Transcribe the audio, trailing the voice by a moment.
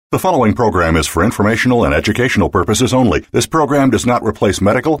The following program is for informational and educational purposes only. This program does not replace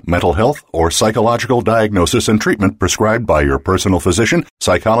medical, mental health, or psychological diagnosis and treatment prescribed by your personal physician,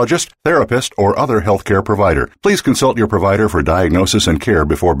 psychologist, therapist, or other healthcare provider. Please consult your provider for diagnosis and care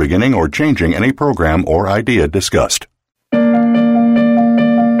before beginning or changing any program or idea discussed.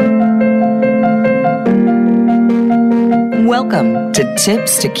 Welcome to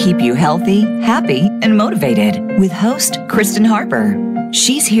Tips to Keep You Healthy, Happy, and Motivated with host Kristen Harper.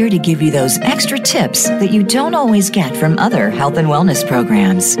 She's here to give you those extra tips that you don't always get from other health and wellness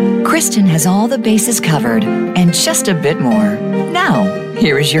programs. Kristen has all the bases covered and just a bit more. Now,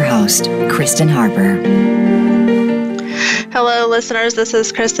 here is your host, Kristen Harper. Hello, listeners. This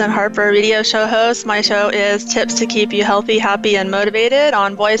is Kristen Harper, radio show host. My show is Tips to Keep You Healthy, Happy, and Motivated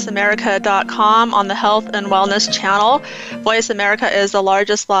on voiceamerica.com on the Health and Wellness channel. Voice America is the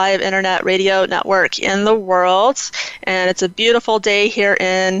largest live internet radio network in the world, and it's a beautiful day here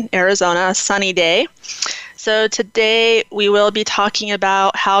in Arizona, a sunny day. So today we will be talking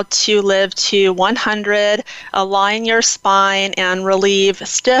about how to live to 100, align your spine, and relieve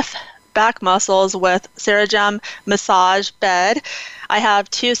stiff back muscles with Ceragem Massage Bed. I have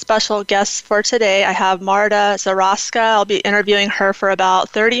two special guests for today. I have Marta Zaraska. I'll be interviewing her for about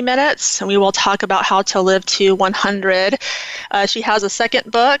 30 minutes, and we will talk about how to live to 100. She has a second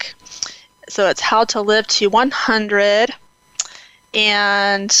book, so it's How to Live to 100,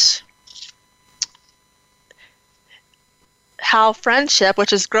 and how friendship,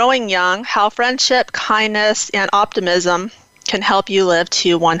 which is growing young, how friendship, kindness, and optimism can help you live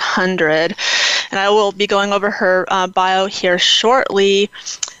to 100. And I will be going over her bio here shortly.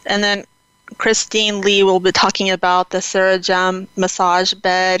 And then Christine Lee will be talking about the Ceragem Massage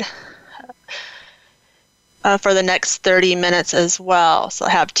Bed for the next 30 minutes as well. So I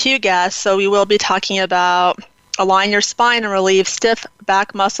have two guests. So we will be talking about align your spine and relieve stiff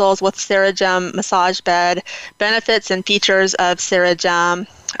back muscles with Ceragem Massage Bed, benefits and features of Ceragem.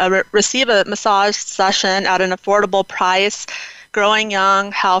 Receive a massage session at an affordable price. Growing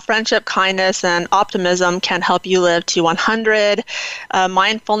young, how friendship, kindness, and optimism can help you live to 100.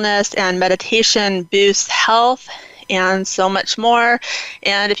 Mindfulness and meditation boosts health, and so much more.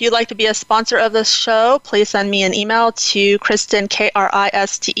 And if you'd like to be a sponsor of this show, please send me an email to Kristen, Kristen,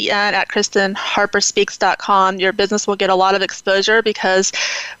 at KristenHarperSpeaks.com. Your business will get a lot of exposure because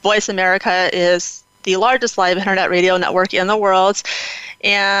Voice America is the largest live internet radio network in the world.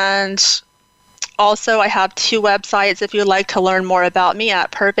 And also, I have two websites if you'd like to learn more about me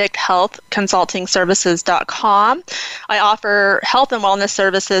at perfecthealthconsultingservices.com. I offer health and wellness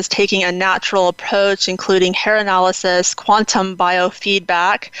services taking a natural approach, including hair analysis, quantum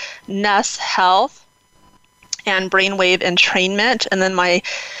biofeedback, Ness Health, and brainwave entrainment, and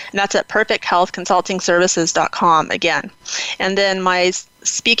that's at perfecthealthconsultingservices.com again. And then my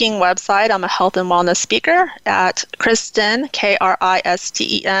speaking website, I'm a health and wellness speaker at Kristen, Kristen,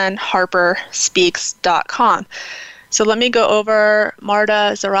 HarperSpeaks.com. So let me go over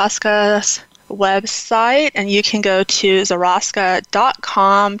Marta Zaraska's website, and you can go to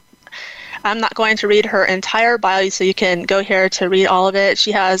zaraska.com. I'm not going to read her entire bio, so you can go here to read all of it.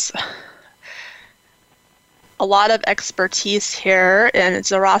 She has a lot of expertise here, and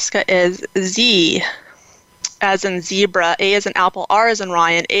Zaraska is Z as in zebra, A as in apple, R as in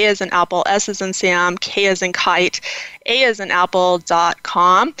Ryan, A as in apple, S as in Sam, K as in kite, A as in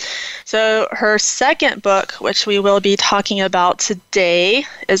apple.com. So her second book, which we will be talking about today,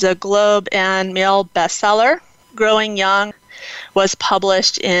 is a Globe and Mail bestseller. Growing Young was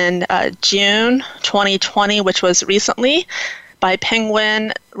published in June 2020, which was recently, by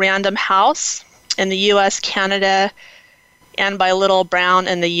Penguin Random House in the US, Canada, and by Little Brown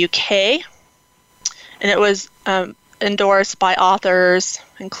in the UK. And it was endorsed by authors,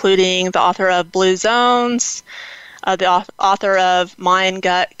 including the author of Blue Zones, the author of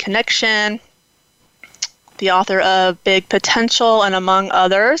Mind-Gut Connection, the author of Big Potential, and among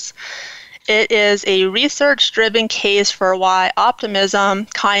others. It is a research-driven case for why optimism,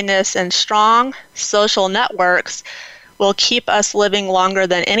 kindness, and strong social networks will keep us living longer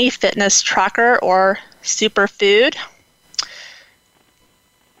than any fitness tracker or superfood.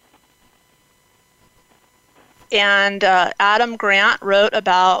 And Adam Grant wrote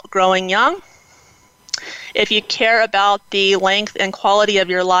about Growing Young. If you care about the length and quality of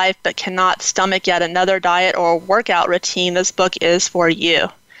your life but cannot stomach yet another diet or workout routine, this book is for you.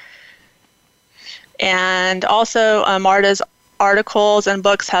 And also, Marta's articles and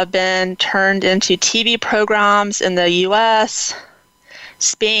books have been turned into TV programs in the U.S.,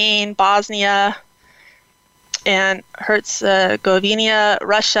 Spain, Bosnia, and Herzegovina,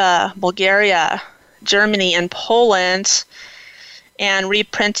 Russia, Bulgaria, Germany, and Poland. and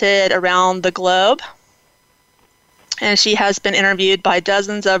reprinted around the globe. And she has been interviewed by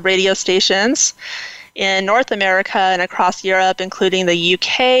dozens of radio stations in North America and across Europe, including the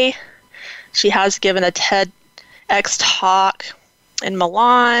UK. She has given a TEDx talk in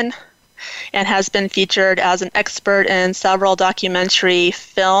Milan and has been featured as an expert in several documentary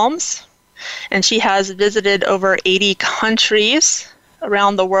films. And she has visited over 80 countries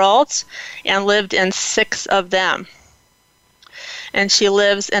around the world and lived in 6 of them. And she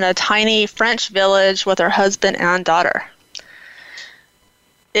lives in a tiny French village with her husband and daughter.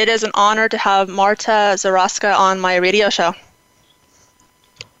 It is an honor to have Marta Zaraska on my radio show.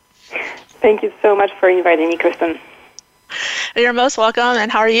 Thank you so much for inviting me, Kristen. You're most welcome.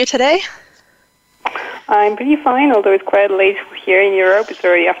 And how are you today? I'm pretty fine, although it's quite late here in Europe. It's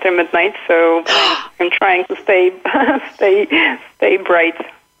already after midnight, so I'm trying to stay bright.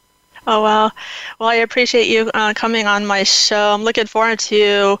 Oh, wow. Well, I appreciate you coming on my show. I'm looking forward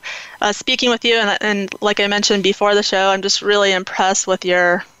to speaking with you. And like I mentioned before the show, I'm just really impressed with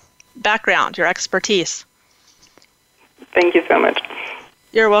your background, your expertise. Thank you so much.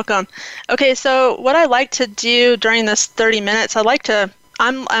 You're welcome. Okay, so what I like to do during this 30 minutes,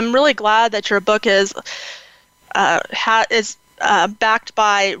 I'm really glad that your book is backed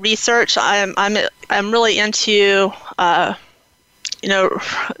by research. I'm really into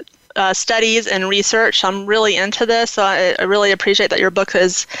studies and research. I'm really into this, so I really appreciate that your book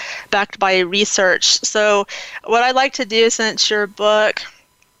is backed by research. So what I'd like to do, since your book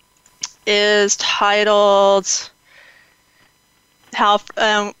is titled How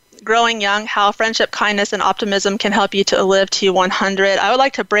Growing Young, How Friendship, Kindness, and Optimism Can Help You to Live to 100, I would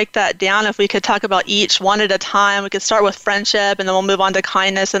like to break that down. If we could talk about each one at a time, we could start with friendship, and then we'll move on to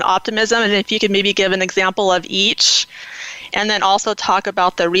kindness and optimism, and if you could maybe give an example of each, and then also talk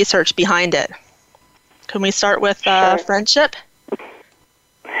about the research behind it. Can we start with friendship?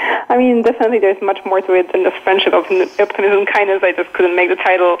 I mean, definitely there's much more to it than just friendship, optimism, kindness. I just couldn't make the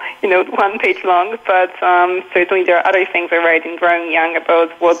title, one page long, but certainly there are other things I write in Growing Young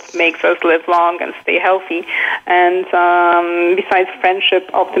about what makes us live long and stay healthy. And besides friendship,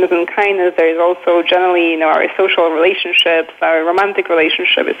 optimism, kindness, there is also generally, our social relationships, our romantic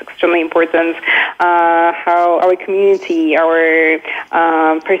relationship is extremely important, how our community, our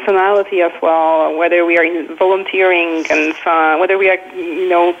personality as well, whether we are in volunteering and whether we are,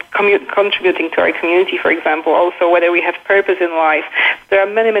 contributing to our community, for example, also whether we have purpose in life. There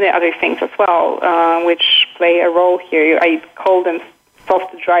are many, many other things as well, which play a role here. I call them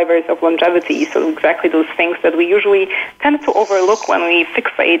soft drivers of longevity, so exactly those things that we usually tend to overlook when we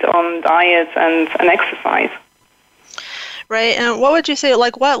fixate on diet and exercise. Right, and what would you say,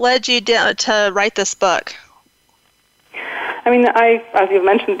 what led you to write this book? I mean, as you've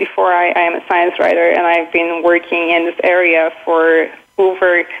mentioned before, I am a science writer, and I've been working in this area for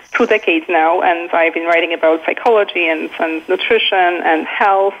over 2 decades now, and I've been writing about psychology and nutrition and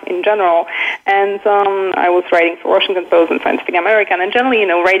health in general. And I was writing for Washington Post and Scientific American, and generally,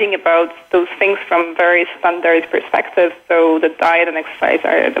 writing about those things from very standard perspectives. So the diet and exercise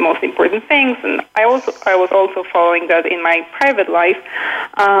are the most important things, and I was also following that in my private life,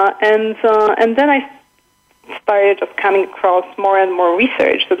 and then I started just coming across more and more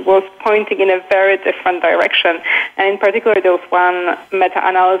research that was pointing in a very different direction. And in particular, there was one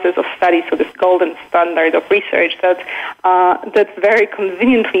meta-analysis of studies, so this golden standard of research that very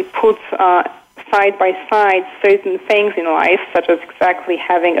conveniently puts side by side certain things in life, such as exactly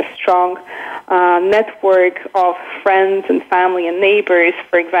having a strong network of friends and family and neighbors,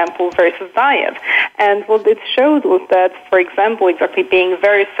 for example, versus diet. And what it showed was that, for example, exactly being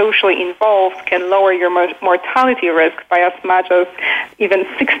very socially involved can lower your mortality risk by as much as even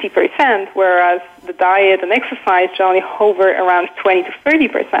 60%, whereas the diet and exercise generally hover around 20 to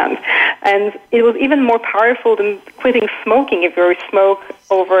 30%. And it was even more powerful than quitting smoking if you smoke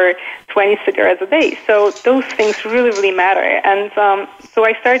over 20 cigarettes a day. So those things really, really matter. And so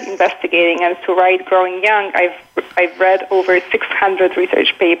I started investigating, and to write Growing Young, I've read over 600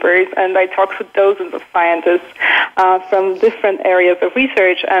 research papers, and I talked to dozens of scientists from different areas of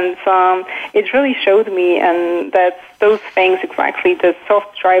research, and it really showed me that those things, exactly the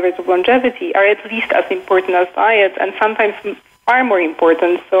soft drivers of longevity, are at least as important as diet, and sometimes far more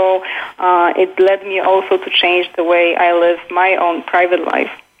important. So it led me also to change the way I live my own private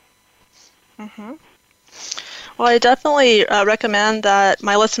life. Mm-hmm. Well, I definitely recommend that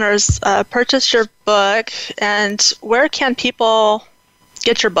my listeners purchase your book. And where can people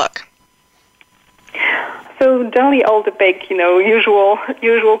get your book? So generally all the big, usual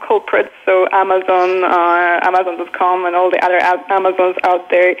culprits, so Amazon, Amazon.com and all the other Amazons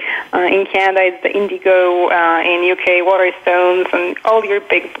out there. In Canada, it's the Indigo, in UK, Waterstones, and all your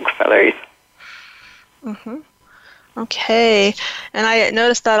big booksellers. Mm-hmm. Okay. And I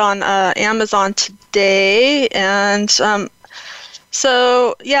noticed that on Amazon today, and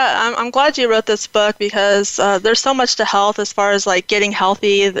so, yeah, I'm glad you wrote this book because there's so much to health as far as like getting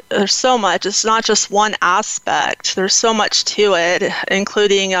healthy. There's so much. It's not just one aspect. There's so much to it,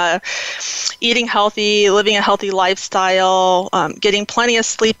 including eating healthy, living a healthy lifestyle, getting plenty of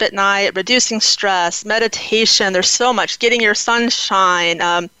sleep at night, reducing stress, meditation. There's so much. Getting your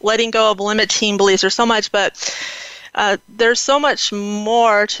sunshine, letting go of limiting beliefs. There's so much, but there's so much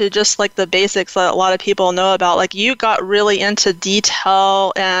more to just like the basics that a lot of people know about. Like you got really into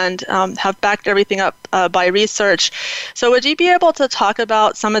detail and have backed everything up by research. So would you be able to talk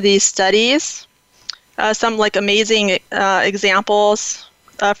about some of these studies, some like amazing examples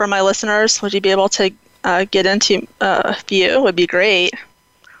for my listeners? Would you be able to get into a few? Would be great.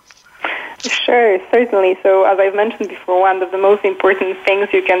 Sure, certainly. So as I've mentioned before, one of the most important things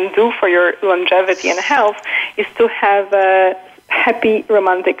you can do for your longevity and health is to have a happy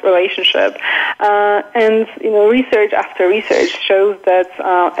romantic relationship. And, research after research shows that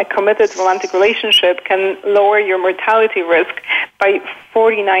a committed romantic relationship can lower your mortality risk by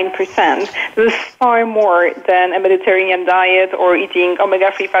 49%. This is far more than a Mediterranean diet or eating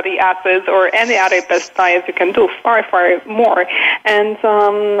omega-3 fatty acids or any other best diet you can do, far, far more. And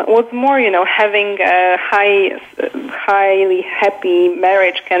what's more, having a highly happy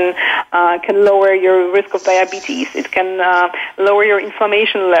marriage can lower your risk of diabetes. It can lower your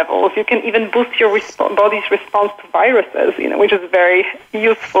inflammation levels. You can even boost your body's response to viruses, which is very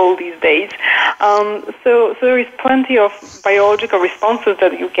useful these days. So there is plenty of biological responses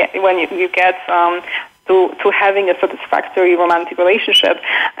that you get when you get to having a satisfactory romantic relationship.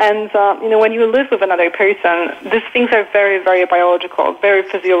 And, when you live with another person, these things are very, very biological, very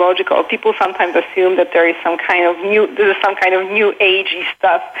physiological. People sometimes assume that there is some kind of new agey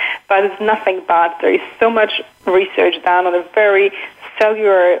stuff, but it's nothing but. There is so much research done on a very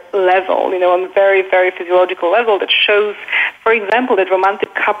cellular level, on a very, very physiological level that shows, for example, that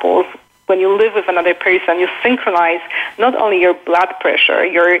romantic couples, when you live with another person, you synchronize not only your blood pressure,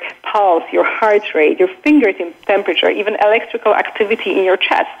 your pulse, your heart rate, your fingertip temperature, even electrical activity in your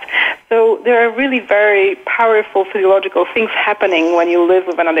chest. So there are really very powerful physiological things happening when you live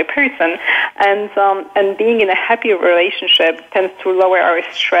with another person. And being in a happy relationship tends to lower our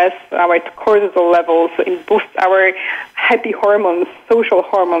stress, our cortisol levels, so it boosts our happy hormones, social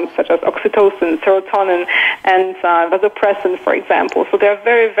hormones such as oxytocin, serotonin, and vasopressin, for example. So there are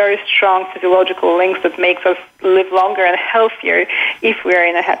very, very strong physiological links that makes us live longer and healthier if we are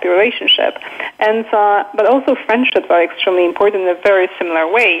in a happy relationship. And but also friendships are extremely important in a very similar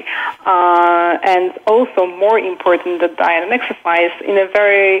way, and also more important than diet and exercise in a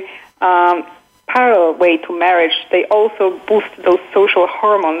very parallel way to marriage. They also boost those social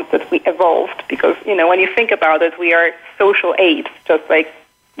hormones that we evolved because, when you think about it, we are social apes, just like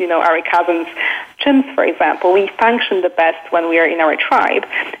our cousins, chimps, for example. We function the best when we are in our tribe,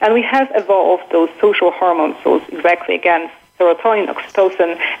 and we have evolved those social hormones, those exactly, again, serotonin,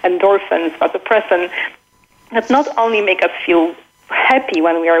 oxytocin, endorphins, vasopressin, that not only make us feel happy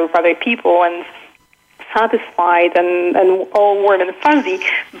when we are with other people and satisfied and all warm and fuzzy,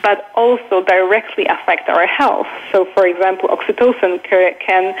 but also directly affect our health. So, for example, oxytocin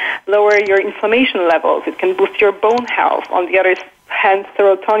can lower your inflammation levels. It can boost your bone health. On the other hand,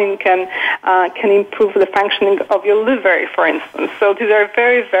 serotonin can improve the functioning of your liver, for instance. So these are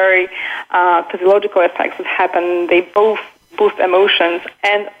very, very physiological effects that happen. They both boost emotions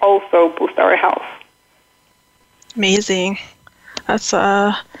and also boost our health. Amazing. That's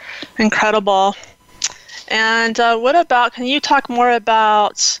incredible. And what about, can you talk more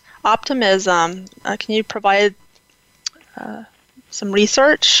about optimism? Can you provide some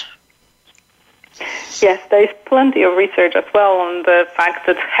research? Yes, there is plenty of research as well on the fact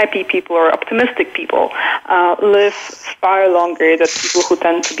that happy people or optimistic people live far longer than people who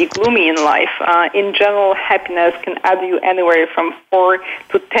tend to be gloomy in life. In general, happiness can add you anywhere from 4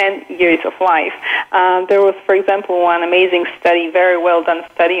 to 10 years of life. There was, for example, one amazing study, very well done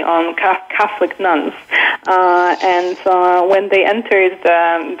study on Catholic nuns. And when they entered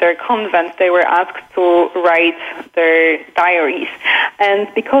their convent, they were asked to write their diaries. And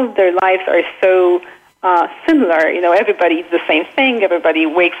because their lives are so similar, everybody eats the same thing, everybody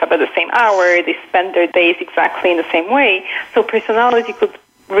wakes up at the same hour, they spend their days exactly in the same way, so personality could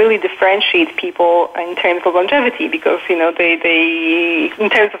really differentiate people in terms of longevity because, they in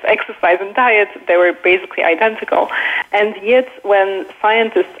terms of exercise and diet, they were basically identical. And yet when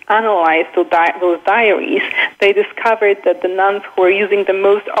scientists analyzed those diaries, they discovered that the nuns who were using the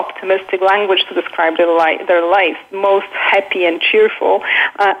most optimistic language to describe their lives, most happy and cheerful,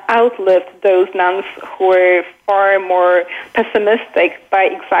 outlived those nuns who were far more pessimistic by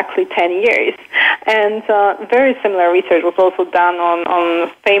exactly 10 years. And very similar research was also done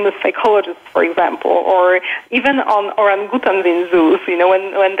on famous psychologists, for example, or even on orangutans in zoos.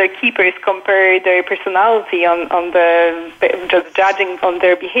 When their keepers compare their personality on just judging on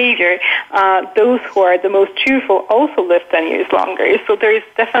their behavior, those who are the most cheerful also live 10 years longer. So there is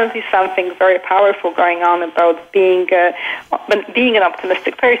definitely something very powerful going on about being an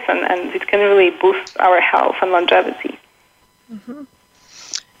optimistic person, and it can really boost our health and longevity. Mm-hmm.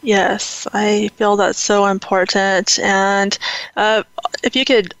 Yes, I feel that's so important. And if you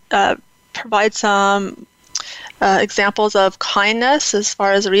could provide some examples of kindness as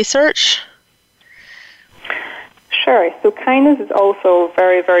far as research. Sure. So kindness is also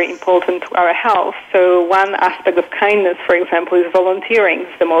very, very important to our health. So one aspect of kindness, for example, is volunteering.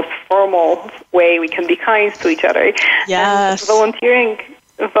 It's the most formal way we can be kind to each other. Yes. And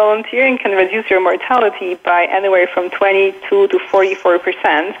volunteering can reduce your mortality by anywhere from 22 to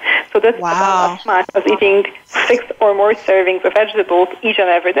 44%. So that's about as much as eating 6 or more servings of vegetables each and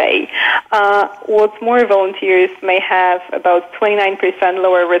every day. What's more, volunteers may have about 29%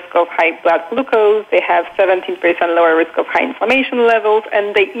 lower risk of high blood glucose. They have 17% lower risk of high inflammation levels,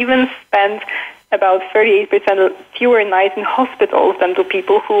 and they even spend about 38% fewer nights in hospitals than do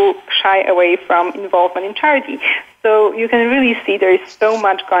people who shy away from involvement in charity. So you can really see there is so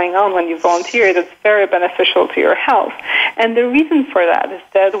much going on when you volunteer that's very beneficial to your health. And the reason for that is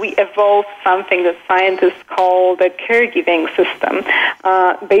that we evolved something that scientists call the caregiving system.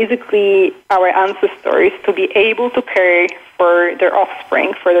 Basically, our ancestors, to be able to care for their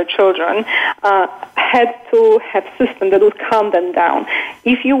offspring, for their children, had to have a system that would calm them down.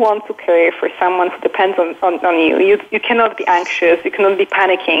 If you want to care for someone who depends on you, you cannot be anxious, you cannot be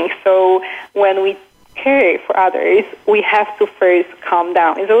panicking. So when we care for others, we have to first calm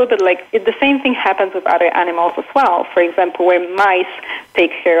down. It's a little bit like the same thing happens with other animals as well. For example, when mice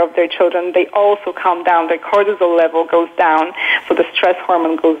take care of their children, they also calm down. Their cortisol level goes down, so the stress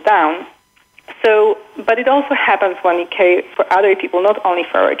hormone goes down. So, but it also happens when we care for other people, not only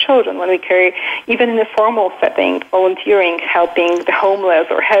for our children. When we care, even in a formal setting, volunteering, helping the homeless,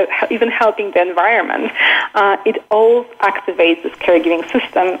 or even helping the environment, it all activates this caregiving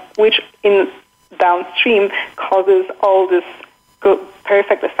system, which in downstream causes all this good,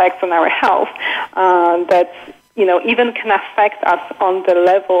 perfect effects on our health that even can affect us on the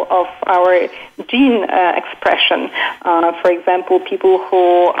level of our gene expression. For example, people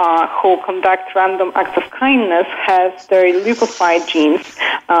who conduct random acts of kindness have their leukocyte genes,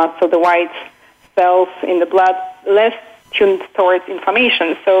 so the white cells in the blood, less tuned towards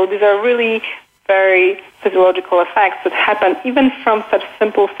inflammation. So these are really very physiological effects that happen even from such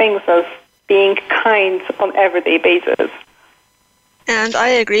simple things as being kind on everyday basis. And I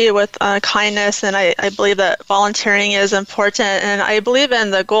agree with kindness, and I believe that volunteering is important, and I believe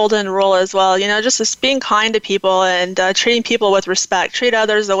in the golden rule as well, just being kind to people and treating people with respect. Treat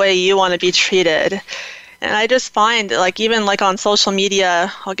others the way you want to be treated. And I just find, even on social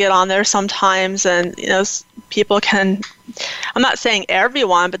media, I'll get on there sometimes, and, people can, I'm not saying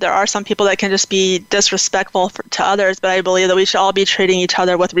everyone, but there are some people that can just be disrespectful to others, but I believe that we should all be treating each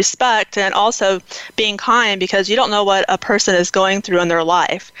other with respect and also being kind, because you don't know what a person is going through in their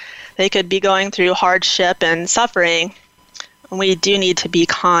life. They could be going through hardship and suffering, and we do need to be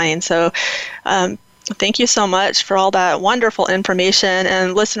kind. So thank you so much for all that wonderful information.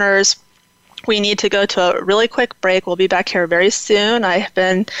 And listeners, we need to go to a really quick break. We'll be back here very soon. I've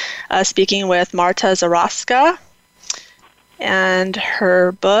been speaking with Marta Zaraska and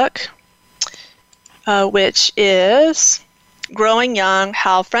her book, which is Growing Young,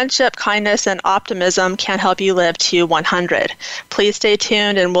 How Friendship, Kindness, and Optimism Can Help You Live to 100. Please stay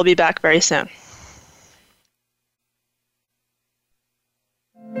tuned, and we'll be back very soon.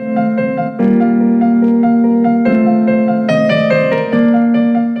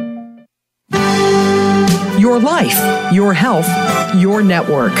 Your life, your health, your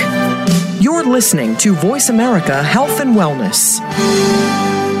network. You're listening to Voice America Health and Wellness.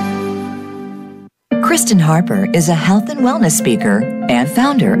 Kristen Harper is a health and wellness speaker and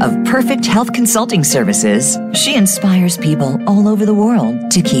founder of Perfect Health Consulting Services. She inspires people all over the world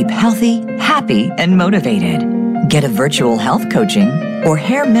to keep healthy, happy, and motivated. Get a virtual health coaching, or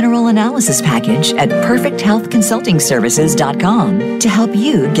hair mineral analysis package at perfecthealthconsultingservices.com to help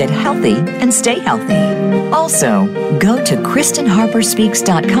you get healthy and stay healthy. Also, go to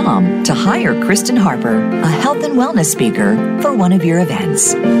KristenHarperSpeaks.com to hire Kristen Harper, a health and wellness speaker, for one of your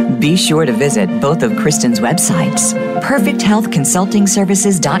events. Be sure to visit both of Kristen's websites,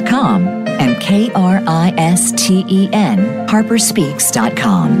 perfecthealthconsultingservices.com and KRISTEN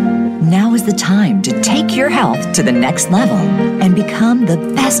HarperSpeaks.com. Now is the time to take your health to the next level and become the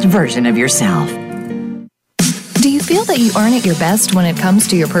best version of yourself. Do you feel that you aren't at your best when it comes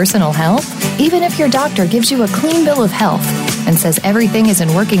to your personal health? Even if your doctor gives you a clean bill of health and says everything is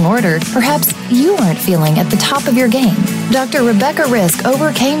in working order, perhaps you aren't feeling at the top of your game. Dr. Rebecca Risk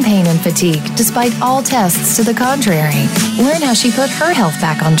overcame pain and fatigue despite all tests to the contrary. Learn how she put her health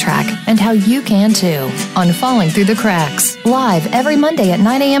back on track and how you can too on Falling Through the Cracks. Live every Monday at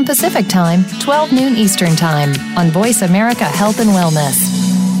 9 a.m. Pacific Time, 12 noon Eastern Time on Voice America Health and Wellness.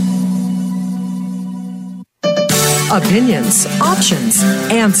 Opinions, options,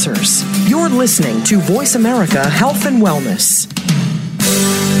 answers. You're listening to Voice America Health and Wellness.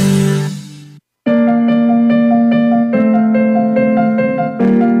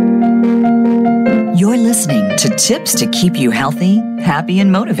 You're listening to Tips to Keep You Healthy, Happy,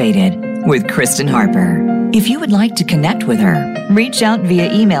 and Motivated with Kristen Harper. If you would like to connect with her, reach out via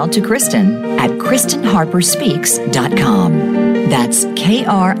email to Kristen at KristenHarperSpeaks.com. That's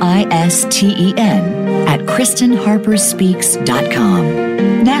KRISTEN at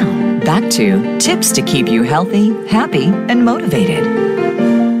KristenHarperSpeaks.com. Now, back to Tips to Keep You Healthy, Happy, and Motivated.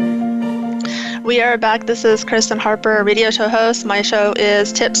 We are back. This is Kristen Harper, radio show host. My show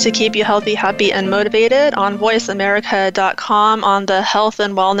is Tips to Keep You Healthy, Happy, and Motivated on VoiceAmerica.com on the Health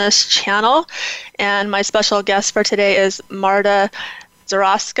and Wellness channel. And my special guest for today is Marta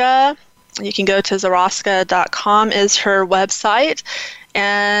Zaraska. You can go to zaraska.com is her website.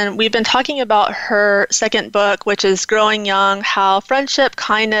 And we've been talking about her second book, which is Growing Young, How Friendship,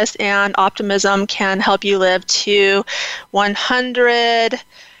 Kindness, and Optimism Can Help You Live to 100.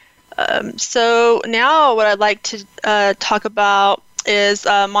 So now what I'd like to talk about is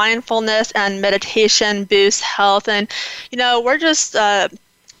mindfulness and meditation boosts health. And, you know, we're just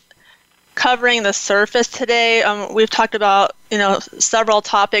covering the surface today. We've talked about, you know, several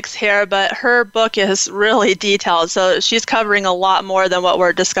topics here, but her book is really detailed. So she's covering a lot more than what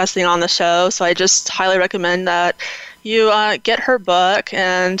we're discussing on the show. So I just highly recommend that you get her book.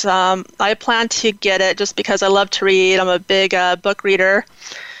 And I plan to get it just because I love to read. I'm a big book reader.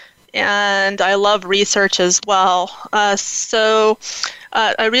 And I love research as well. So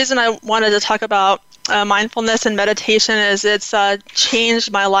a reason I wanted to talk about mindfulness and meditation is it's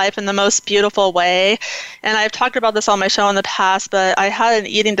changed my life in the most beautiful way. And I've talked about this on my show in the past, but I had an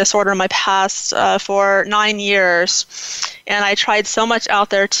eating disorder in my past for 9 years. And I tried so much out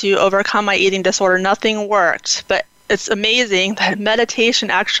there to overcome my eating disorder. Nothing worked. But it's amazing that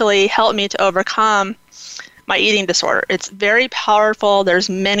meditation actually helped me to overcome my eating disorder. It's very powerful. There's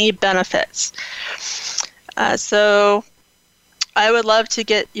many benefits. So I would love to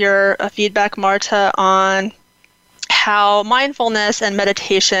get your feedback, Marta, on how mindfulness and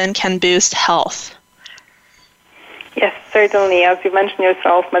meditation can boost health. Yes, certainly. As you mentioned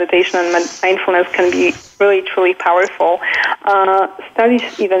yourself, meditation and mindfulness can be really, truly powerful. Studies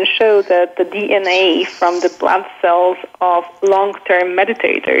even show that the DNA from the blood cells of long-term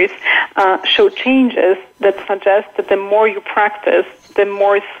meditators show changes that suggest that the more you practice, the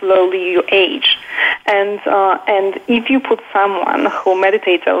more slowly you age. And if you put someone who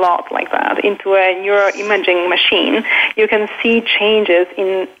meditates a lot like that into a neuroimaging machine, you can see changes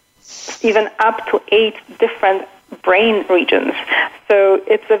in even up to 8 different brain regions. So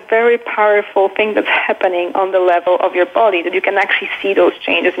it's a very powerful thing that's happening on the level of your body, that you can actually see those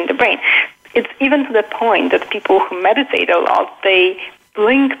changes in the brain. It's even to the point that people who meditate a lot, they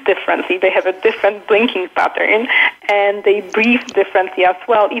blink differently. They have a different blinking pattern, and they breathe differently as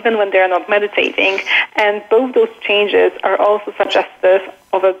well, even when they're not meditating. And both those changes are also suggestive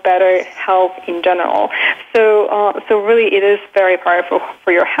of a better health in general. So really it is very powerful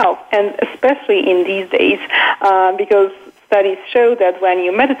for your health, and especially in these days, because studies show that when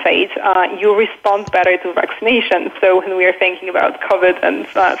you meditate, you respond better to vaccination. So when we are thinking about COVID and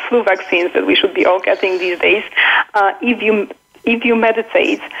flu vaccines that we should be all getting these days, if you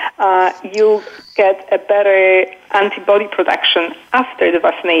meditate, you'll get a better antibody production after the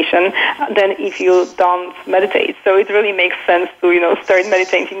vaccination than if you don't meditate. So it really makes sense to start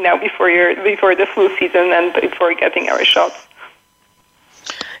meditating now before the flu season and before getting our shots.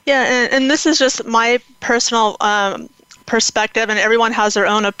 Yeah, and this is just my personal perspective, and everyone has their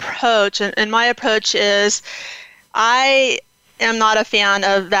own approach. And my approach is I am not a fan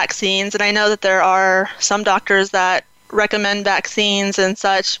of vaccines, and I know that there are some doctors that recommend vaccines and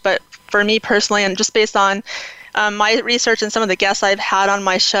such, but for me personally, and just based on my research and some of the guests I've had on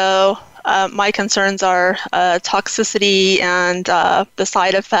my show, my concerns are toxicity and the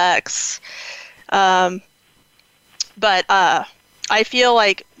side effects. But I feel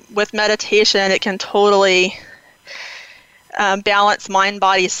like with meditation, it can totally balance mind,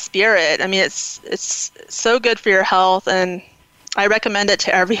 body, spirit. I mean, it's so good for your health, and I recommend it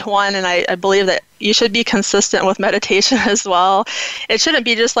to everyone, and I believe that you should be consistent with meditation as well. It shouldn't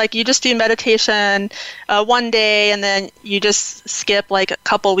be just like you just do meditation one day and then you just skip like a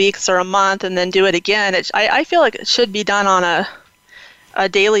couple weeks or a month and then do it again. I feel like it should be done on a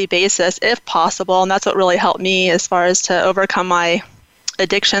daily basis if possible, and that's what really helped me as far as to overcome my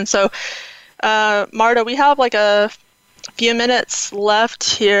addiction. So, Marta, we have like a few minutes left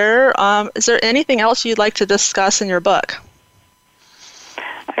here. Is there anything else you'd like to discuss in your book?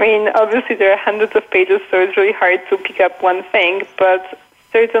 I mean, obviously there are hundreds of pages, so it's really hard to pick up one thing, but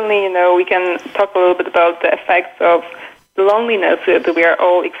certainly, we can talk a little bit about the effects of the loneliness that we are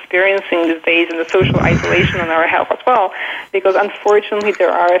all experiencing these days and the social isolation on our health as well, because unfortunately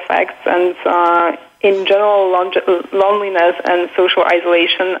there are effects, and in general, loneliness and social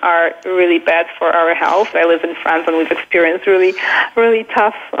isolation are really bad for our health. I live in France, and we've experienced really, really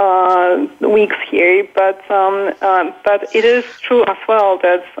tough weeks here. But it is true as well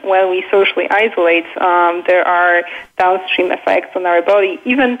that when we socially isolate, there are downstream effects on our body,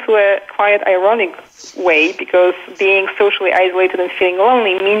 even to a quite ironic way, because being socially isolated and feeling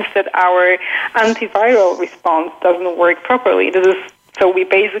lonely means that our antiviral response doesn't work properly. So we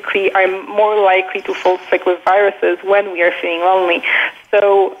basically are more likely to fall sick with viruses when we are feeling lonely.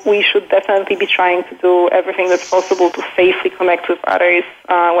 So we should definitely be trying to do everything that's possible to safely connect with others,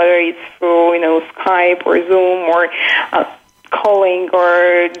 whether it's through, Skype or Zoom or calling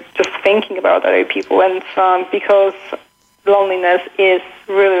or just thinking about other people. And because loneliness is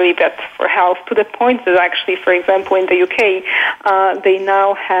really bad for health, to the point that actually, for example, in the UK, they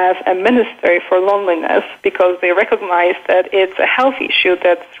now have a minister for loneliness because they recognize that it's a health issue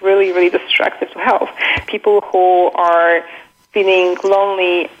that's really, really destructive to health. People who are feeling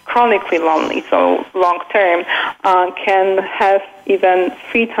lonely, chronically lonely, so long-term, can have even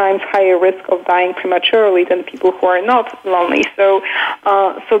 3 times higher risk of dying prematurely than people who are not lonely. So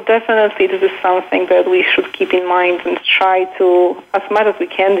definitely this is something that we should keep in mind and try to, as much as we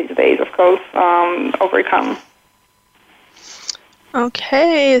can these days, of course, overcome.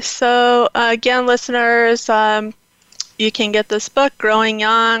 Okay, so again, listeners, you can get this book, Growing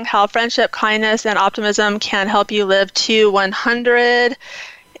Young, How Friendship, Kindness, and Optimism Can Help You Live to 100.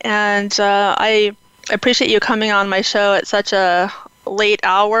 And I appreciate you coming on my show at such a late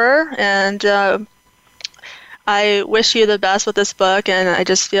hour. And I wish you the best with this book. And I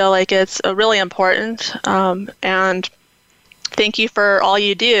just feel like it's really important. And thank you for all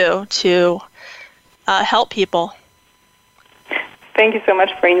you do to help people. Thank you so much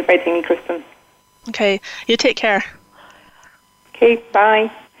for inviting me, Kristen. Okay, you take care. Okay,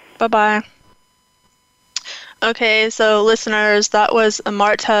 bye. Bye-bye. Okay, so listeners, that was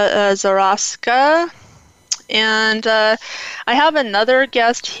Marta Zaraska. And I have another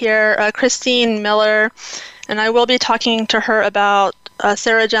guest here, Christine Miller, and I will be talking to her about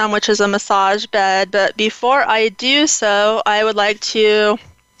Ceragem, which is a massage bed. But before I do so, I would like to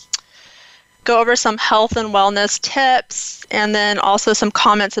go over some health and wellness tips, and then also some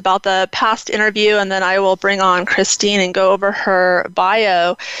comments about the past interview, and then I will bring on Christine and go over her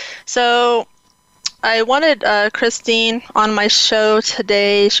bio. So I wanted Christine on my show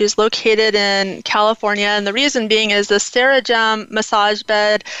today. She's located in California, and the reason being is the Ceragem Massage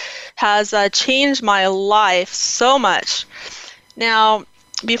Bed has changed my life so much. Now,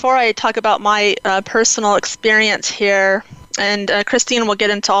 before I talk about my personal experience here, and Christine will get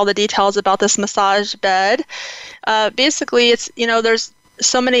into all the details about this massage bed. Basically, it's, there's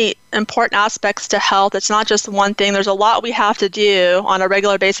so many important aspects to health. It's not just one thing. There's a lot we have to do on a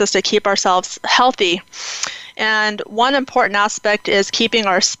regular basis to keep ourselves healthy. And one important aspect is keeping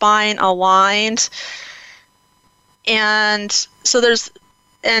our spine aligned. And so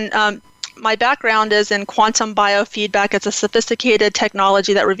my background is in quantum biofeedback. It's a sophisticated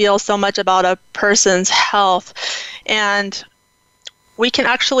technology that reveals so much about a person's health. And we can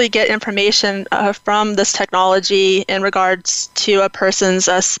actually get information from this technology in regards to a person's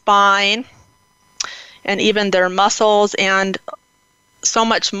spine and even their muscles and so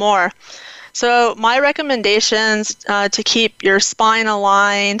much more. So my recommendations to keep your spine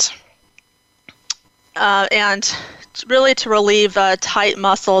aligned and really to relieve tight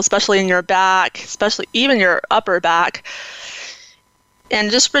muscles, especially in your back, especially even your upper back, And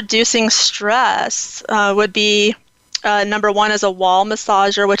just reducing stress would be number one is a wall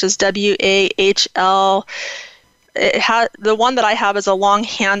massager, which is WAHL. The one that I have is a long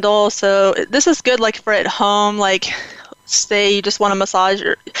handle, so this is good like for at home, like say you just want to massage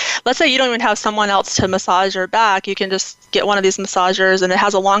let's say you don't even have someone else to massage your back, you can just get one of these massagers, and it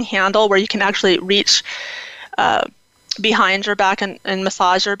has a long handle where you can actually reach behind your back and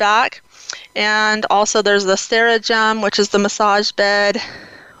massage your back. And also there's the Ceragem, which is the massage bed,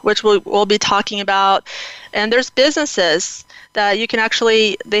 which we'll be talking about. And there's businesses that you can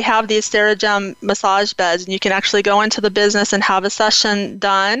actually, they have these Ceragem massage beds, and you can actually go into the business and have a session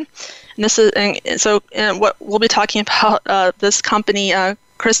done. And this is, and what we'll be talking about, this company,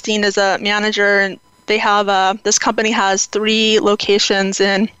 Christine is a manager, and they have, this company has 3 locations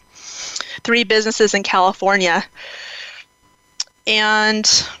in 3 businesses in California. And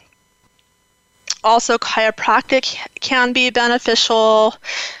also chiropractic can be beneficial.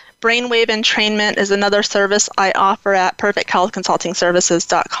 Brainwave entrainment is another service I offer at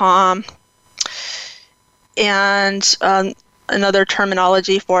perfecthealthconsultingservices.com. And another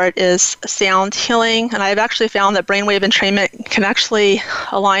terminology for it is sound healing. And I've actually found that brainwave entrainment can actually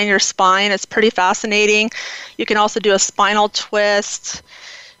align your spine. It's pretty fascinating. You can also do a spinal twist,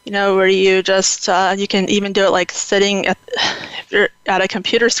 where you just, you can even do it like sitting if you're at a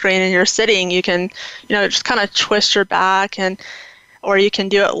computer screen and you're sitting, you can, just kind of twist your back, or you can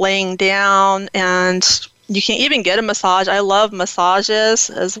do it laying down, and you can even get a massage. I love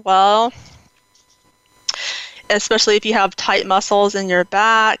massages as well, especially if you have tight muscles in your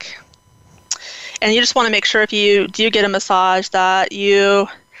back. And you just want to make sure if you do get a massage that you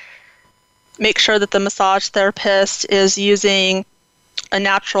make sure that the massage therapist is using a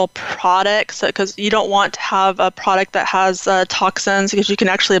natural product, because you don't want to have a product that has toxins, because you can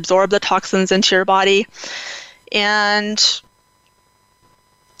actually absorb the toxins into your body. And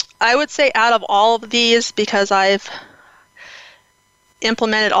I would say out of all of these, because I've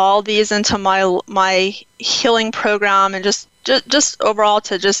implemented all these into my healing program, and just overall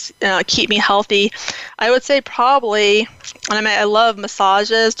to just keep me healthy, I would say probably, and I love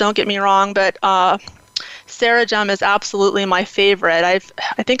massages, don't get me wrong, but Ceragem is absolutely my favorite. I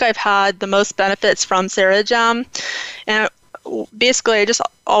think I've had the most benefits from Ceragem, and basically I just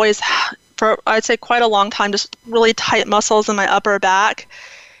always, for I'd say quite a long time, just really tight muscles in my upper back.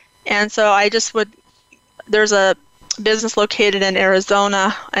 And so there's a business located in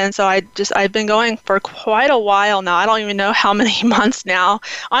Arizona, and so I've been going for quite a while now. I don't even know how many months now,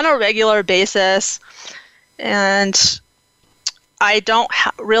 on a regular basis. And I don't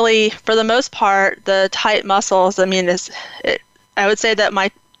really, for the most part, the tight muscles, I would say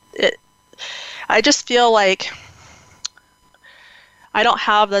that I just feel like I don't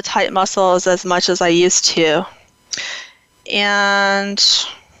have the tight muscles as much as I used to. And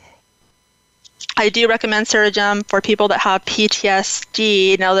I do recommend Ceragem for people that have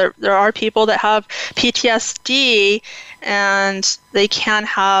PTSD. Now, there are people that have PTSD, and they can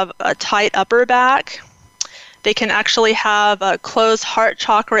have a tight upper back. They can actually have a closed heart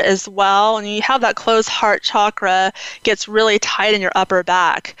chakra as well. And you have that closed heart chakra, gets really tight in your upper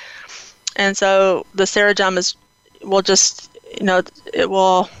back. And so the Ceragem will just, it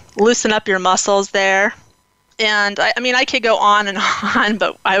will loosen up your muscles there. And I could go on and on,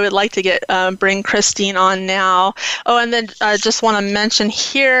 but I would like to bring Christine on now. Oh, and then I just want to mention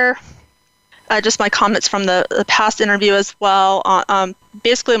here, just my comments from the past interview as well.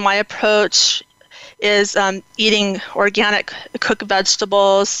 Basically, my approach is eating organic cooked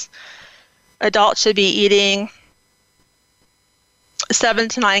vegetables. Adults should be eating 7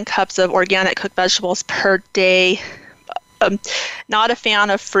 to 9 cups of organic cooked vegetables per day. Not a fan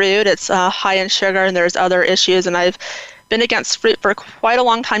of fruit. It's high in sugar, and there's other issues, and I've been against fruit for quite a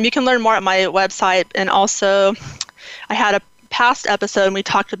long time. You can learn more at my website, and also I had a past episode and we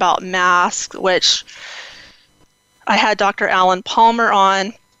talked about masks, which I had Dr. Alan Palmer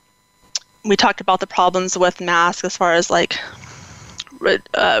on. We talked about the problems with masks as far as like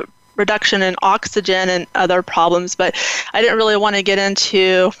reduction in oxygen and other problems, but I didn't really want to get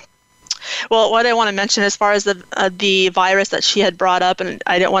into, well, what I want to mention as far as the virus that she had brought up, and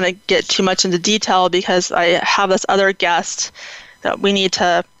I didn't want to get too much into detail because I have this other guest that we need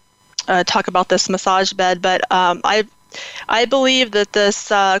to talk about this massage bed, but I believe that this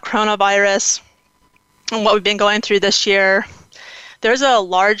coronavirus and what we've been going through this year, there's a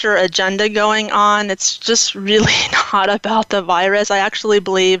larger agenda going on. It's just really not about the virus. I actually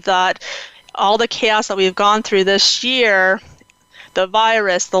believe that all the chaos that we've gone through this year, the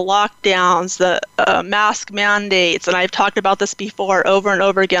virus, the lockdowns, the mask mandates, and I've talked about this before over and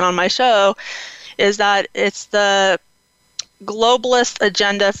over again on my show, is that it's the globalist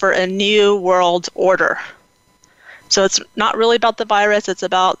agenda for a new world order. So it's not really about the virus, it's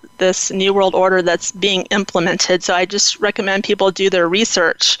about this new world order that's being implemented. So I just recommend people do their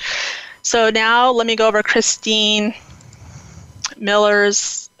research. So now let me go over Christine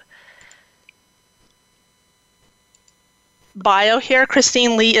Miller's bio here.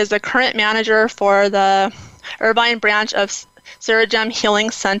 Christine Lee is the current manager for the Irvine branch of Ceragem Healing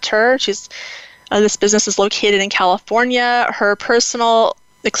Center. This business is located in California. Her personal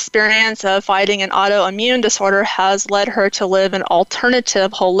experience of fighting an autoimmune disorder has led her to live an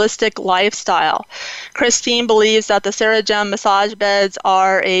alternative, holistic lifestyle. Christine believes that the Ceragem Massage Beds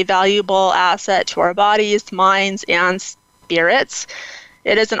are a valuable asset to our bodies, minds, and spirits.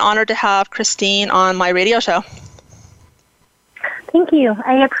 It is an honor to have Christine on my radio show. Thank you.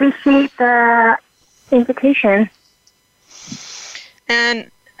 I appreciate the invitation. And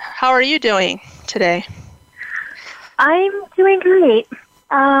how are you doing today? I'm doing great.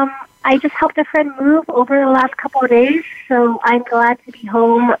 I just helped a friend move over the last couple of days, so I'm glad to be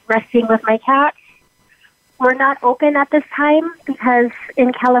home resting with my cats. We're not open at this time because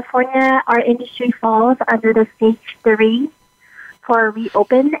in California, our industry falls under the stage 3 for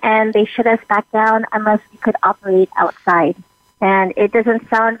reopen, and they shut us back down unless we could operate outside. And it doesn't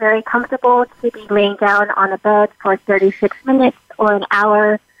sound very comfortable to be laying down on a bed for 36 minutes or an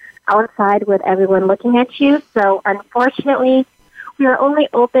hour outside with everyone looking at you. So unfortunately, we are only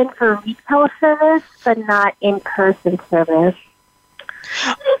open for retail service, but not in-person service.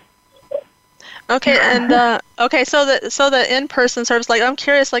 Okay, and so the in-person service, like I'm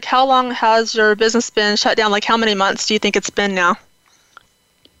curious, like how long has your business been shut down? Like how many months do you think it's been now?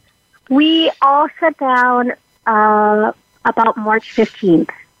 We all shut down about March 15th.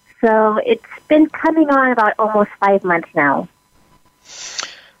 So it's been coming on about almost 5 months now.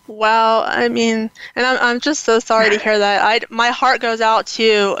 Wow, I mean, and I'm just so sorry to hear that. My heart goes out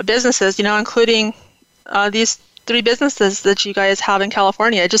to businesses, including these 3 businesses that you guys have in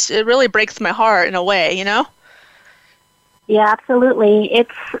California. It really breaks my heart in a way, Yeah, absolutely.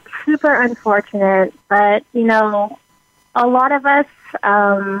 It's super unfortunate, but, a lot of us,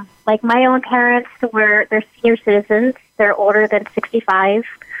 like my own parents, they're senior citizens. They're older than 65.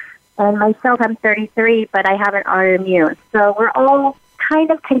 And myself, I'm 33, but I have an autoimmune. So we're all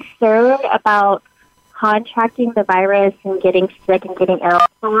kind of concerned about contracting the virus and getting sick and getting ill.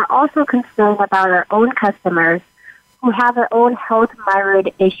 So we're also concerned about our own customers who have their own health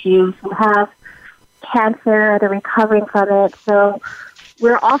myriad issues, who have cancer, they're recovering from it. So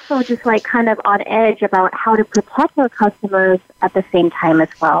we're also just like kind of on edge about how to protect our customers at the same time as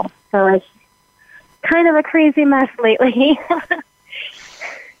well. So it's kind of a crazy mess lately.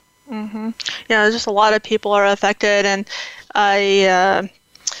 Mm-hmm. Yeah, just a lot of people are affected, and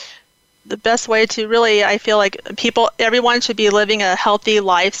the best way to really, I feel like everyone should be living a healthy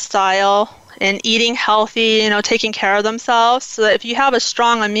lifestyle and eating healthy, taking care of themselves, so that if you have a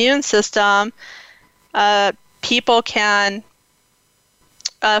strong immune system, people can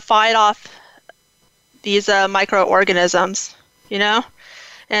fight off these microorganisms,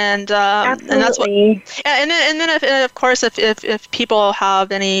 And that's what. And then of course if people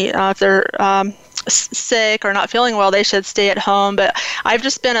have any if they're sick or not feeling well, they should stay at home. But I've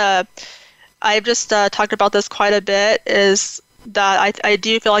just talked about this quite a bit. Is that I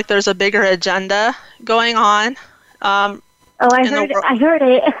do feel like there's a bigger agenda going on. I heard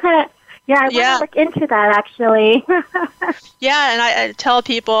it. Yeah, I want to look into that, actually. Yeah, and I tell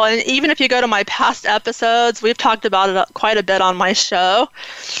people, and even if you go to my past episodes, we've talked about it quite a bit on my show.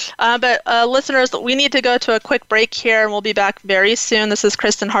 But listeners, we need to go to a quick break here, and we'll be back very soon. This is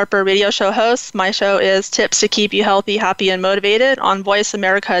Kristen Harper, radio show host. My show is Tips to Keep You Healthy, Happy, and Motivated on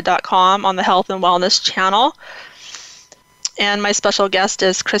voiceamerica.com on the Health and Wellness channel. And my special guest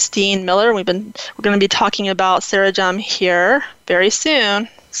is Christine Miller. We're going to be talking about Ceragem here very soon.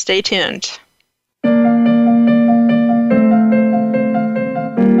 Stay tuned.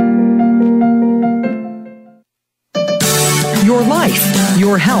 Your life,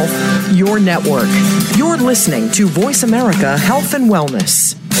 your health, your network. You're listening to Voice America Health and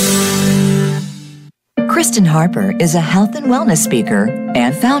Wellness. Kristen Harper is a health and wellness speaker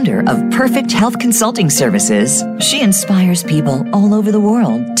and founder of Perfect Health Consulting Services. She inspires people all over the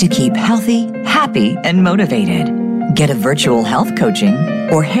world to keep healthy, happy, and motivated. Get a virtual health coaching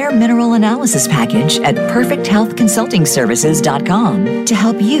or hair mineral analysis package at perfecthealthconsultingservices.com to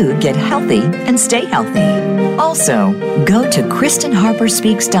help you get healthy and stay healthy. Also, go to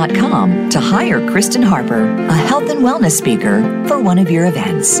KristenHarperSpeaks.com to hire Kristen Harper, a health and wellness speaker, for one of your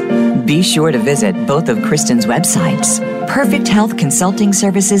events. Be sure to visit both of Kristen's websites,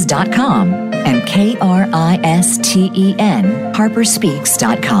 perfecthealthconsultingservices.com and KRISTEN,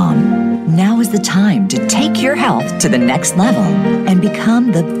 HarperSpeaks.com. Now is the time to take your health to the next level and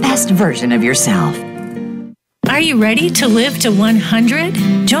become the best version of yourself. Are you ready to live to 100?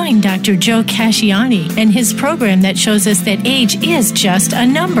 Join Dr. Joe Casciani and his program that shows us that age is just a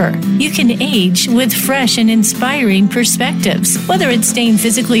number. You can age with fresh and inspiring perspectives, whether it's staying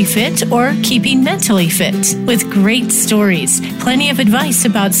physically fit or keeping mentally fit. With great stories, plenty of advice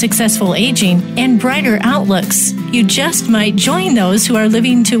about successful aging, and brighter outlooks. You just might join those who are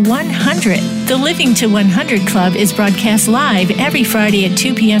living to 100. The Living to 100 Club is broadcast live every Friday at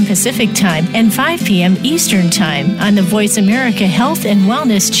 2 p.m. Pacific Time and 5 p.m. Eastern Time on the Voice America Health and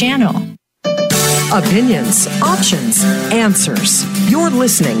Wellness channel. Opinions, options, answers. You're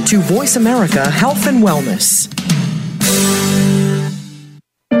listening to Voice America Health and Wellness.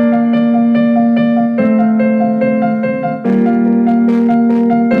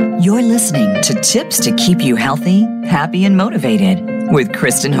 You're listening to Tips to Keep You Healthy, Happy, and Motivated with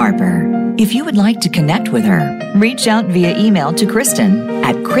Kristen Harper. If you would like to connect with her, reach out via email to Kristen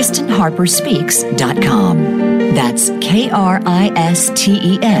at KristenHarperSpeaks.com. That's KRISTEN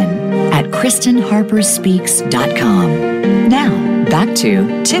at KristenHarperSpeaks.com. Now, back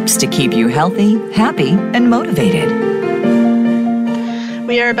to Tips to Keep You Healthy, Happy, and Motivated.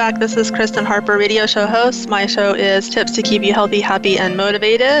 We are back. This is Kristen Harper, radio show host. My show is Tips to Keep You Healthy, Happy, and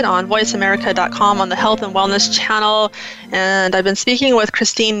Motivated on voiceamerica.com on the Health and Wellness channel. And I've been speaking with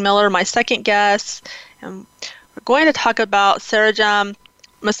Christine Miller, my second guest. And we're going to talk about Ceragem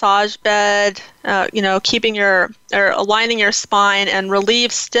Massage Bed, keeping aligning your spine and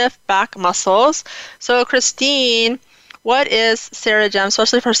relieve stiff back muscles. So Christine, what is Ceragem,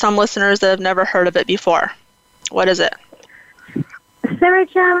 especially for some listeners that have never heard of it before? What is it?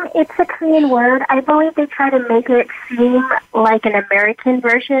 Ceragem, it's a Korean word. I believe they try to make it seem like an American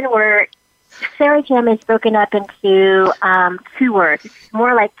version where Ceragem is broken up into two words. It's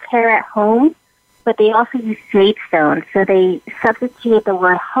more like care at home, but they also use jade stones. So they substitute the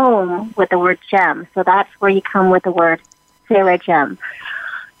word home with the word gem. So that's where you come with the word Ceragem.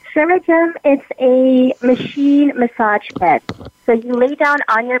 Ceragem is a machine massage bed. So you lay down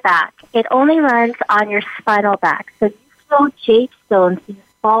on your back. It only runs on your spinal back. So jade stones, these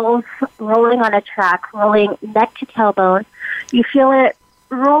balls rolling on a track, rolling neck to tailbone. You feel it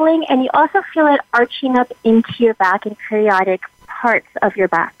rolling, and you also feel it arching up into your back in periodic parts of your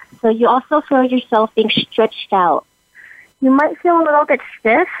back. So you also feel yourself being stretched out. You might feel a little bit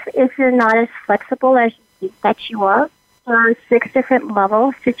stiff if you're not as flexible as you think that you are. There are 6 different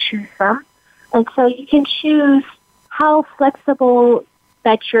levels to choose from. And so you can choose how flexible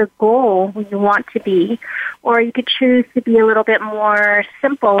that your goal you want to be, or you could choose to be a little bit more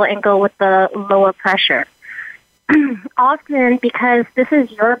simple and go with the lower pressure. Often, because this is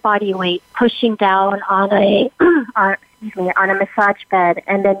your body weight pushing down on a massage bed,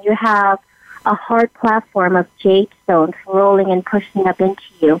 and then you have a hard platform of jade stones rolling and pushing up into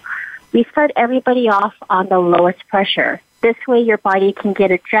you, we start everybody off on the lowest pressure. This way your body can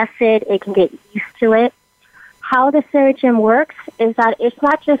get adjusted, it can get used to it. How the Ceragem works is that it's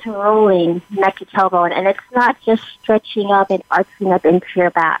not just rolling neck to tailbone, and it's not just stretching up and arching up into your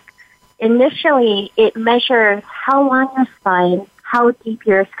back. Initially, it measures how long your spine, how deep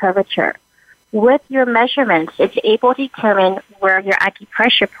your curvature. With your measurements, it's able to determine where your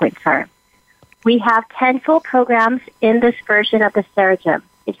acupressure points are. We have 10 full programs in this version of the Ceragem.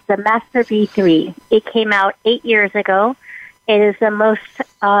 It's the Master V3. It came out 8 years ago. It is the most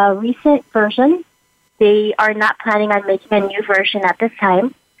recent version. They are not planning on making a new version at this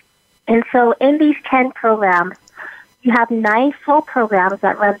time. And so in these 10 programs, you have 9 full programs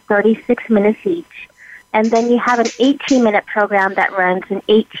that run 36 minutes each. And then you have an 18-minute program that runs an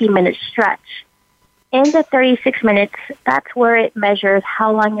 18-minute stretch. In the 36 minutes, that's where it measures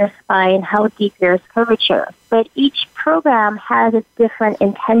how long your spine, how deep your curvature. But each program has a different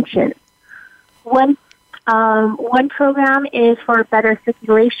intention. One program is for better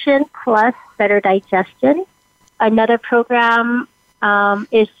circulation plus better digestion. Another program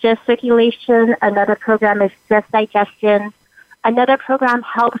is just circulation. Another program is just digestion. Another program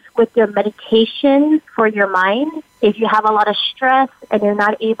helps with your meditation for your mind. If you have a lot of stress and you're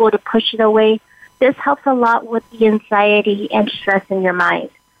not able to push it away, this helps a lot with the anxiety and stress in your mind.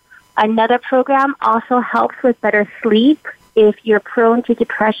 Another program also helps with better sleep if you're prone to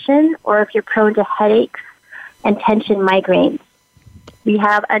depression or if you're prone to headaches and tension migraines. We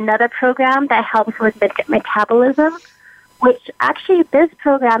have another program that helps with metabolism, which actually this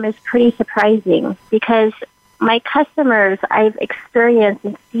program is pretty surprising because my customers, I've experienced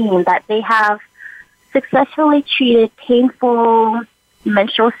and seen that they have successfully treated painful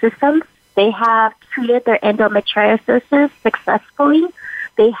menstrual systems. They have treated their endometriosis successfully.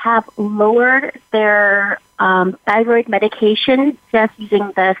 They have lowered their thyroid medication just using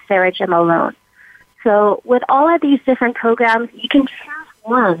the Ceragem alone. So with all of these different programs, you can choose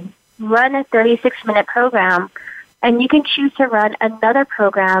one, run a 36-minute program, and you can choose to run another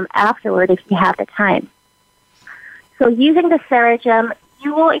program afterward if you have the time. So using the Ceragem,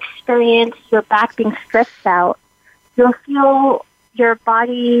 you will experience your back being stretched out. You'll feel your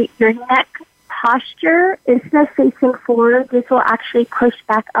body, your neck posture, instead of facing forward, this will actually push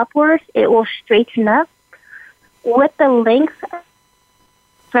back upwards. It will straighten up. With the length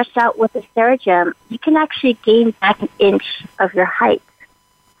stretched out with the Ceragem, you can actually gain back an inch of your height.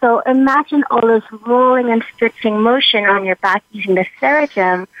 So imagine all this rolling and stretching motion on your back using the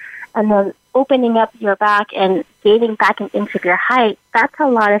Ceragem, and then opening up your back and gaining back an inch of your height. That's a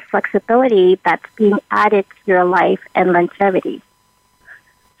lot of flexibility that's being added to your life and longevity.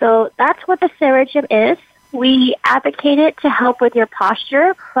 So that's what the Ceragem is. We advocate it to help with your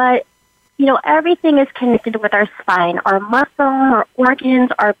posture, but everything is connected with our spine, our muscle, our organs,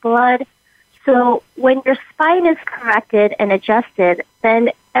 our blood. So when your spine is corrected and adjusted,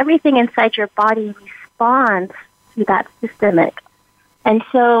 then everything inside your body responds to that systemic. And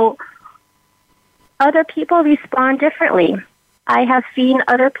so other people respond differently. I have seen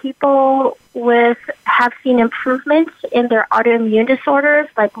other people have seen improvements in their autoimmune disorders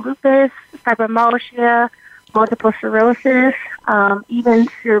like lupus, fibromyalgia, multiple sclerosis, even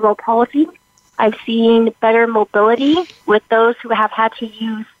cerebral palsy. I've seen better mobility with those who have had to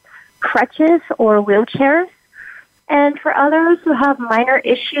use crutches or wheelchairs. And for others who have minor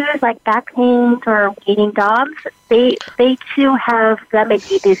issues like back pains or gaining DOMS, they too have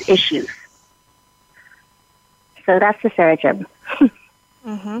remedied these issues. So that's the Ceragem.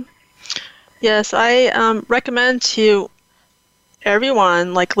 Mm-hmm. Yes, I recommend to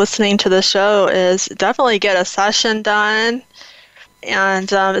everyone listening to the show is definitely get a session done,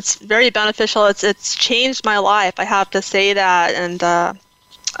 and it's very beneficial. It's changed my life, I have to say that, and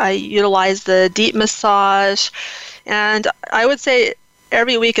I utilize the deep massage, and I would say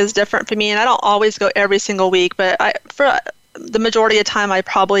every week is different for me, and I don't always go every single week, but for the majority of the time I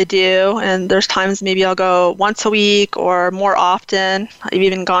probably do, and there's times maybe I'll go once a week or more often. I've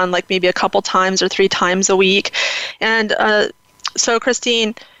even gone maybe a couple times or 3 times a week. And so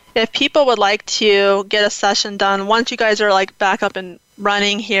Christine, if people would like to get a session done, once you guys are back up and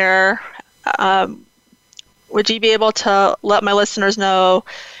running here, would you be able to let my listeners know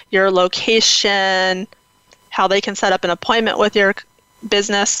your location, how they can set up an appointment with your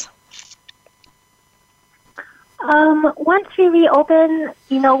business? Once we reopen,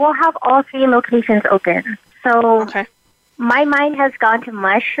 we'll have all 3 locations open. So okay. My mind has gone to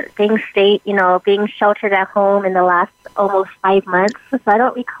mush, being sheltered at home in the last almost 5 months. So I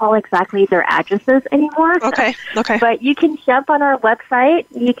don't recall exactly their addresses anymore. Okay. But you can jump on our website.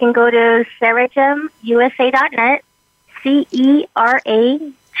 You can go to CeragemUSA.net,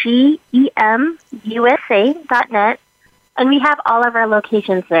 CeragemuSA.net, and we have all of our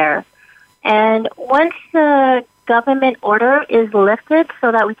locations there. And once the government order is lifted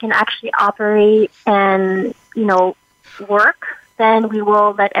so that we can actually operate and, work, then we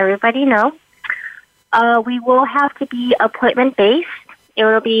will let everybody know. We will have to be appointment-based. It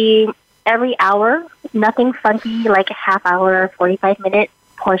will be every hour, nothing funky like a half hour, 45-minute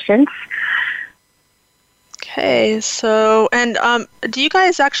portions. Okay, so, and do you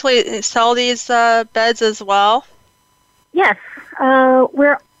guys actually sell these beds as well? Yes,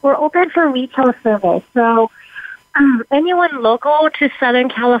 we're open for retail service. So anyone local to Southern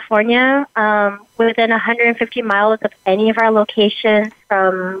California, within 150 miles of any of our locations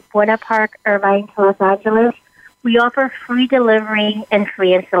from Buena Park, Irvine to Los Angeles, we offer free delivery and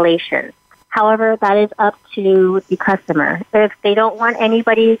free installation. However, that is up to the customer. If they don't want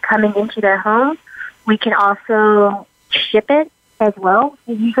anybody coming into their home, we can also ship it as well.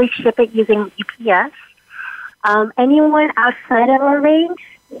 We usually ship it using UPS. Anyone outside of our range,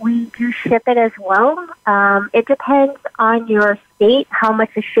 we do ship it as well. It depends on your state how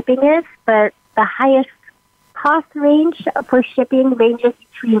much the shipping is, but the highest cost range for shipping ranges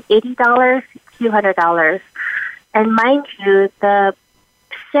between $80 to $200. And mind you, the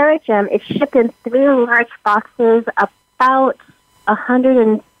Ceragem is shipped in 3 large boxes, about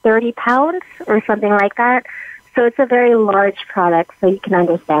 130 pounds or something like that. So it's a very large product, so you can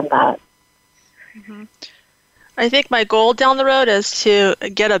understand that. Mm-hmm. I think my goal down the road is to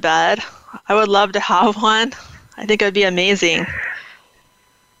get a bed. I would love to have one. I think it would be amazing.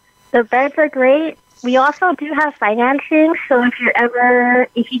 The beds are great. We also do have financing, so if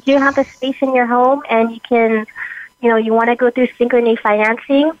you do have a space in your home and you can, you want to go through synchrony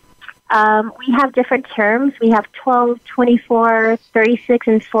financing, We have different terms. We have 12, 24, 36,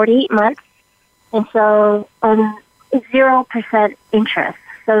 and 48 months. And so 0% interest.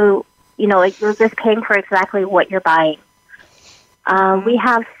 So, you're just paying for exactly what you're buying. We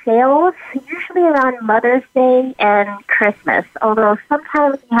have sales usually around Mother's Day and Christmas, although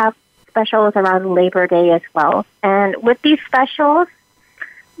sometimes we have specials around Labor Day as well. And with these specials,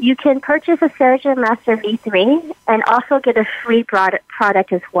 you can purchase a Ceragem Master V3 and also get a free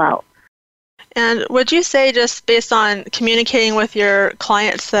product as well. And would you say, just based on communicating with your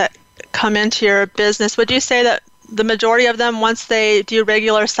clients that come into your business, would you say that the majority of them, once they do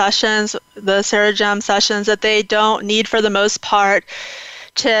regular sessions, the Ceragem sessions, that they don't need, for the most part,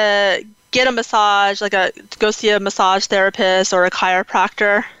 to get a massage, to go see a massage therapist or a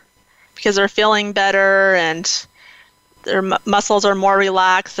chiropractor, because they're feeling better and their muscles are more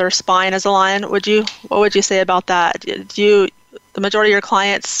relaxed, their spine is aligned? What would you say about that? Do the majority of your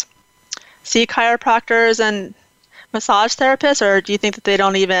clients see chiropractors and massage therapists, or do you think that they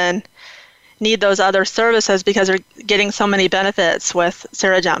don't even need those other services because they're getting so many benefits with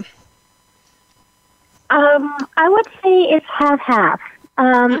Ceragem? I would say it's half-half.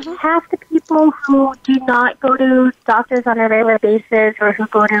 Half the people who do not go to doctors on a regular basis, or who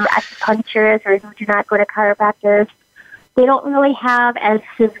go to acupuncturists, or who do not go to chiropractors, they don't really have as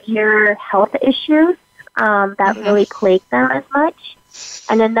severe health issues that really plague them as much.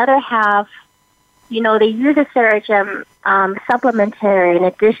 And another half, they use a Ceragem supplementary and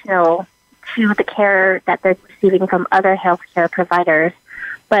additional to the care that they're receiving from other healthcare providers.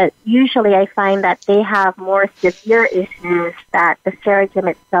 But usually I find that they have more severe issues that the Ceragem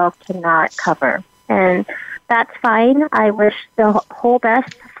itself cannot cover. And that's fine. I wish the whole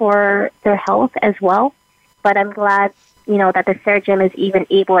best for their health as well. But I'm glad, that the Ceragem is even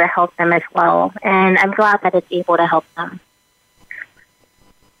able to help them as well. And I'm glad that it's able to help them.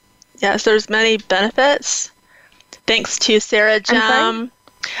 Yes, there's many benefits thanks to Ceragem.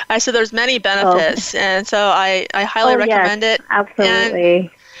 I said there's many benefits, and so I highly recommend it. Absolutely.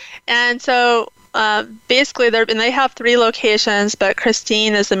 And so basically, they have 3 locations, but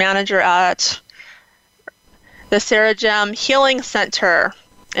Christine is the manager at the Ceragem Healing Center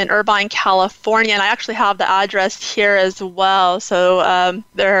in Irvine, California, and I actually have the address here as well. So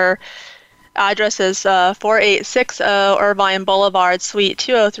their address is 4860 Irvine Boulevard, Suite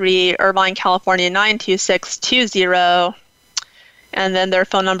 203, Irvine, California 92620. And then their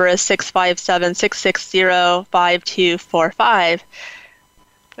phone number is 657-660-5245.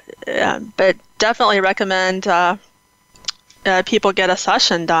 But definitely recommend people get a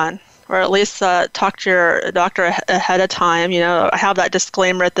session done, or at least talk to your doctor ahead of time. I have that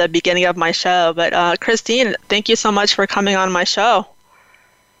disclaimer at the beginning of my show. But Christine, thank you so much for coming on my show.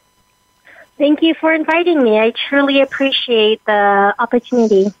 Thank you for inviting me. I truly appreciate the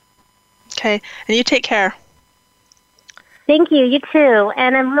opportunity. Okay, and you take care. Thank you. You too.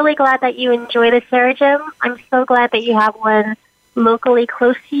 And I'm really glad that you enjoy the Ceragem. I'm so glad that you have one locally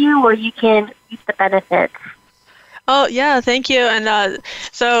close to you where you can use the benefits. Oh, yeah, thank you. And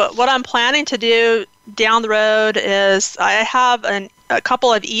so what I'm planning to do down the road is I have a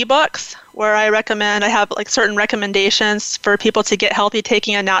couple of ebooks where I have certain recommendations for people to get healthy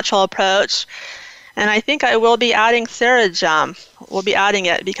taking a natural approach. And I think I will be adding Ceragem. We'll be adding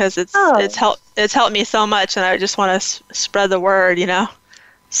it because it's helped me so much, and I just want to spread the word,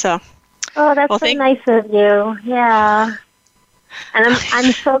 So. Oh, that's so nice of you. Yeah. And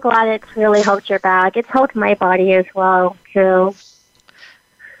I'm so glad it's really helped your back. It's helped my body as well, too.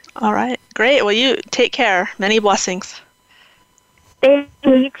 All right. Great. Well, you take care. Many blessings. Thank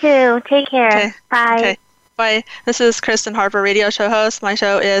you. You too. Take care. Okay. Bye. Okay. Bye. This is Kristen Harper, radio show host. My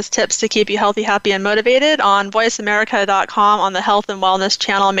show is Tips to Keep You Healthy, Happy, and Motivated on voiceamerica.com on the Health and Wellness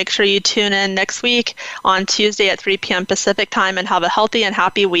channel. Make sure you tune in next week on Tuesday at 3 p.m. Pacific time, and have a healthy and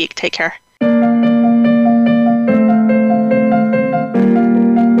happy week. Take care.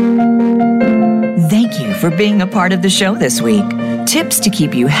 Thank you for being a part of the show this week. Tips to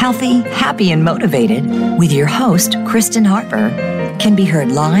keep you healthy, happy, and motivated with your host, Kristen Harper, can be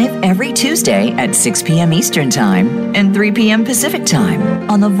heard live every Tuesday at 6 p.m. Eastern Time and 3 p.m. Pacific Time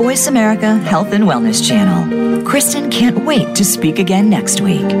on the Voice America Health and Wellness channel. Kristen can't wait to speak again next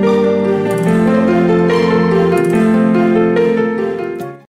week.